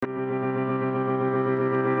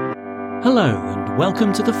Hello and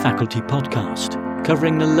welcome to the Faculty Podcast,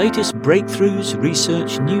 covering the latest breakthroughs,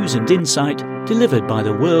 research, news and insight delivered by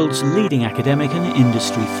the world's leading academic and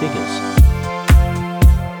industry figures.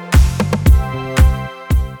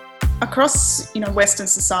 Across, Western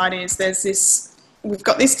societies, we've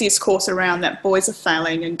got this discourse around that boys are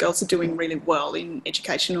failing and girls are doing really well in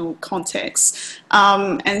educational contexts.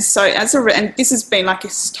 And this has been like a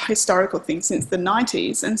historical thing since the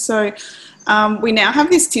 90s. And so we now have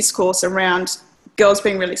this discourse around girls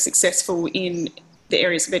being really successful in the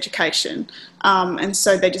areas of education. And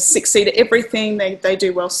so they just succeed at everything. They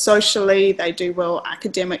do well socially, they do well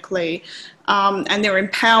academically, and they're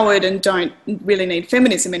empowered and don't really need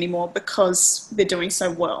feminism anymore because they're doing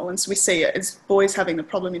so well. And so we see it as boys having the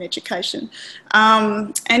problem in education.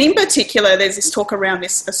 And in particular, there's this talk around a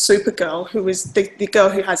super girl who is the girl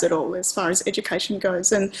who has it all as far as education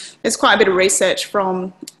goes. And there's quite a bit of research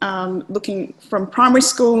from looking from primary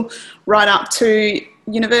school right up to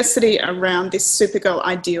university around this supergirl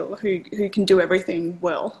ideal who can do everything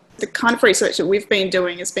well. The kind of research that we've been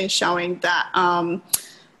doing has been showing that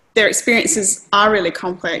their experiences are really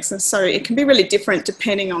complex, and so it can be really different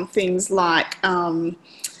depending on things like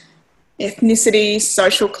ethnicity,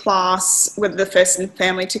 social class, whether they're first in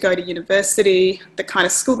family to go to university, the kind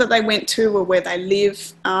of school that they went to or where they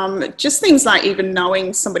live, just things like even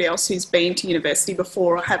knowing somebody else who's been to university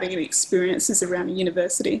before or having any experiences around a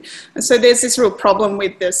university. And so there's this real problem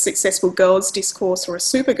with the successful girls discourse or a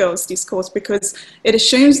super girls discourse because it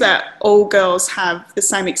assumes that all girls have the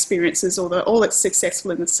same experiences or they're all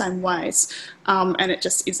successful in the same ways, and it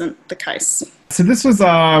just isn't the case. So this was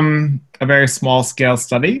a very small-scale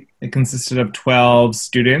study. It consisted of 12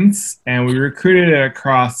 students, and we recruited it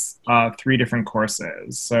across 3 different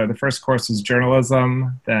courses. So the first course was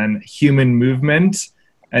journalism, then human movement,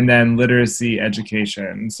 and then literacy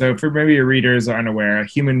education. So for maybe your readers are unaware,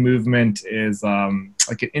 human movement is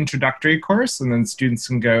like an introductory course, and then students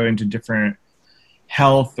can go into different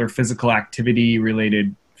health or physical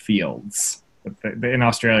activity-related fields. In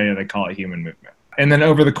Australia, they call it human movement. And then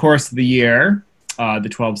over the course of the year, the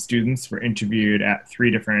 12 students were interviewed at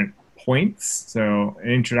 3 different points. So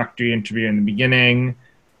an introductory interview in the beginning,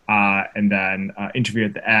 and then interview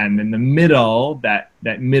at the end. In the middle, that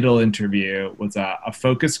middle interview was a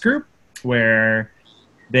focus group where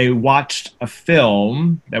they watched a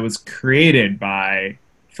film that was created by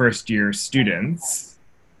first-year students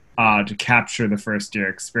to capture the first-year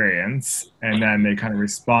experience, and then they kind of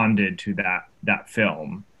responded to that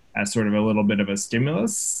film as sort of a little bit of a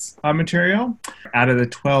stimulus material. Out of the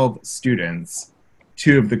 12 students,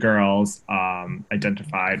 2 of the girls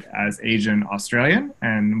identified as Asian Australian,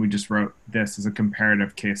 and we just wrote this as a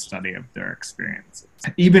comparative case study of their experiences.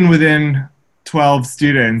 Even within 12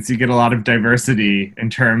 students, you get a lot of diversity in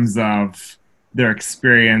terms of their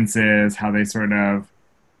experiences, how they sort of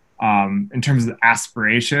in terms of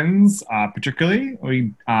aspirations,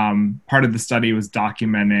 particularly, part of the study was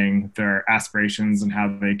documenting their aspirations and how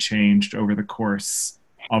they changed over the course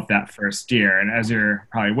of that first year. And as you're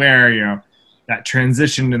probably aware, that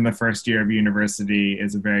transition in the first year of university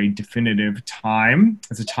is a very definitive time.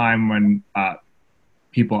 It's a time when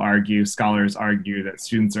scholars argue that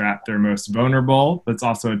students are at their most vulnerable, but it's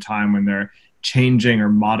also a time when they're changing or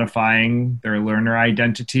modifying their learner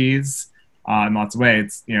identities. In lots of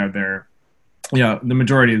ways, the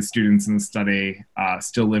majority of the students in the study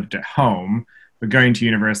still lived at home, but going to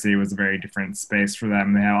university was a very different space for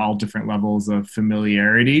them. They have all different levels of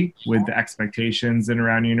familiarity with the expectations in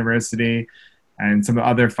around university. And some of the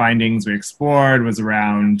other findings we explored was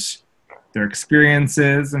around their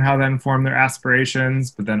experiences and how that informed their aspirations,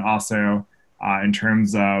 but then also in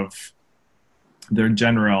terms of their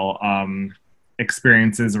general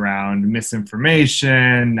experiences around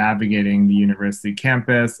misinformation, navigating the university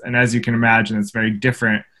campus. And as you can imagine, it's very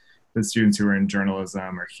different for students who are in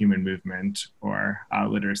journalism or human movement or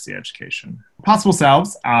literacy education. Possible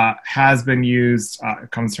selves has been used, it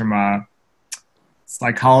comes from a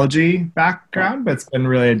psychology background, but it's been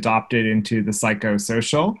really adopted into the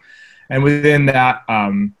psychosocial. And within that,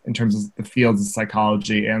 in terms of the fields of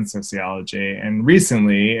psychology and sociology, and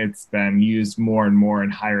recently it's been used more and more in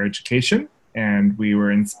higher education. And we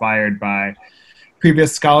were inspired by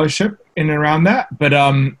previous scholarship in and around that. But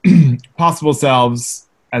possible selves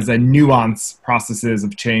as a nuance processes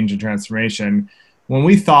of change and transformation, when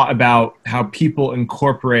we thought about how people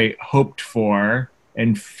incorporate hoped for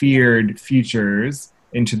and feared futures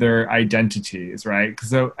into their identities, right?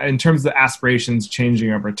 So in terms of aspirations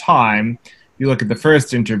changing over time, you look at the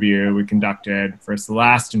first interview we conducted versus the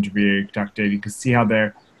last interview we conducted, you can see how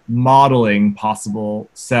they're modeling possible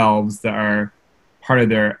selves that are part of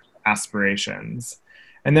their aspirations.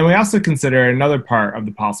 And then we also consider another part of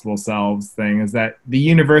the possible selves thing is that the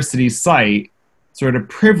university site sort of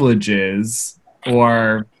privileges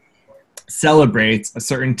or celebrates a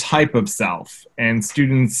certain type of self. And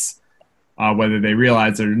students, whether they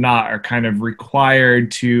realize it or not, are kind of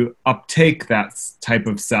required to uptake that type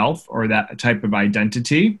of self or that type of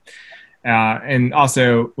identity. And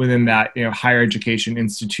also within that, higher education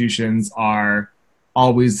institutions are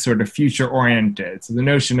always sort of future oriented. So the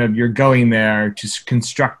notion of you're going there to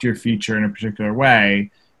construct your future in a particular way,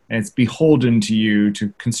 and it's beholden to you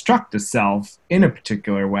to construct a self in a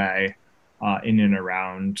particular way in and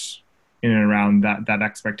around that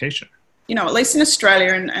expectation. At least in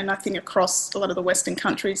Australia and I think across a lot of the Western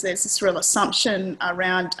countries, there's this real assumption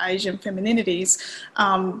around Asian femininities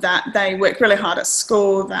that they work really hard at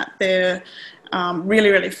school, that they're really,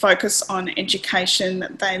 really focus on education,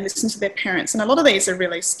 that they listen to their parents. And a lot of these are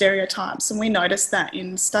really stereotypes. And we noticed that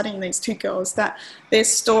in studying these two girls, that their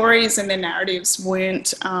stories and their narratives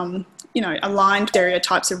weren't, aligned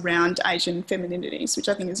stereotypes around Asian femininities, which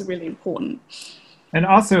I think is really important. And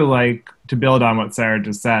also, to build on what Sarah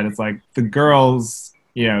just said, it's like the girls,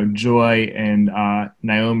 Joy and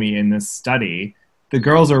Naomi in this study, the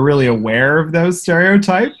girls are really aware of those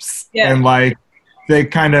stereotypes. Yeah. And they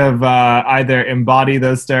kind of either embody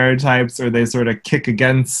those stereotypes or they sort of kick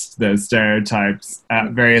against those stereotypes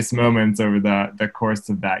at various moments over the course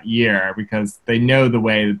of that year, because they know the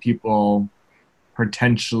way that people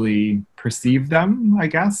potentially perceive them, I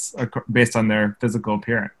guess, based on their physical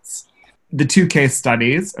appearance. The two case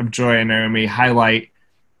studies of Joy and Naomi highlight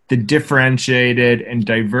the differentiated and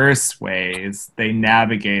diverse ways they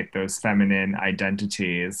navigate those feminine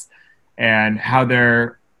identities and how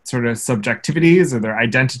their sort of subjectivities or their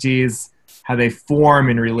identities, how they form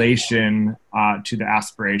in relation to the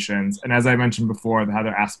aspirations. And as I mentioned before, how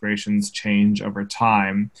their aspirations change over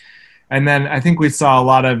time. And then I think we saw a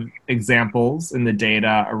lot of examples in the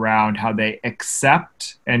data around how they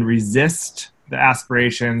accept and resist the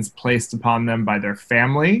aspirations placed upon them by their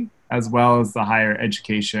family, as well as the higher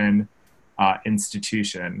education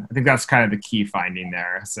institution. I think that's kind of the key finding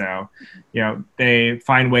there. So, they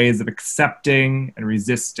find ways of accepting and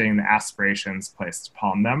resisting the aspirations placed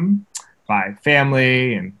upon them by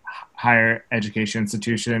family and higher education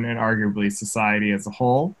institution and arguably society as a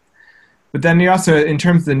whole. But then you also, in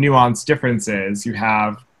terms of the nuanced differences, you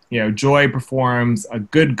have, Joy performs a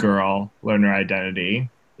good girl learner identity.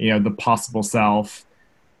 The possible self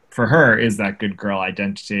for her is that good girl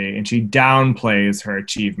identity, and she downplays her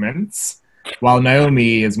achievements, while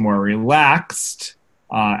Naomi is more relaxed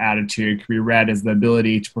attitude can be read as the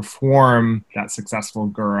ability to perform that successful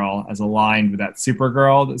girl as aligned with that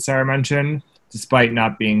supergirl that Sarah mentioned, despite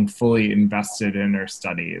not being fully invested in her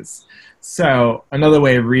studies. So another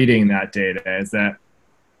way of reading that data is that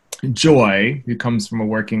Joy, who comes from a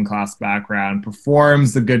working class background,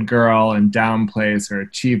 performs the good girl and downplays her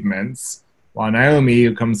achievements, while Naomi,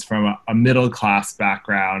 who comes from a middle class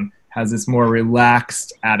background, has this more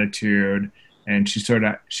relaxed attitude, and she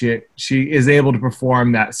is able to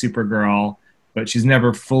perform that Supergirl, but she's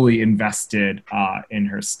never fully invested in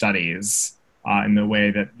her studies in the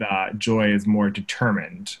way that Joy is more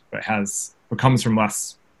determined, but has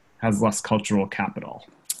less cultural capital.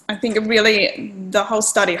 I think really the whole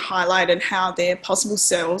study highlighted how their possible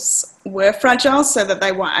selves were fragile, so that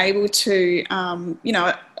they were able to,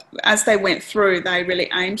 as they went through, they really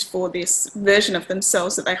aimed for this version of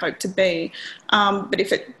themselves that they hoped to be. But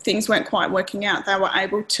if things weren't quite working out, they were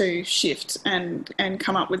able to shift and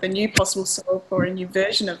come up with a new possible self or a new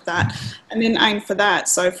version of that, and then aim for that.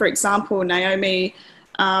 So, for example, Naomi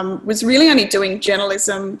was really only doing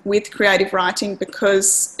journalism with creative writing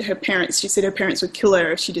because she said her parents would kill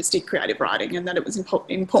her if she just did creative writing, and that it was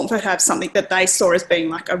important for her to have something that they saw as being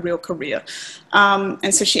like a real career.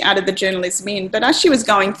 And so she added the journalism in. But as she was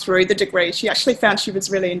going through the degree, she actually found she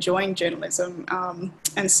was really enjoying journalism.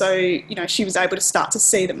 And so, she was able to start to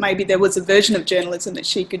see that maybe there was a version of journalism that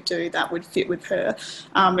she could do that would fit with her,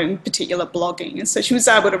 in particular blogging. And so she was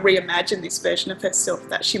able to reimagine this version of herself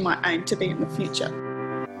that she might aim to be in the future.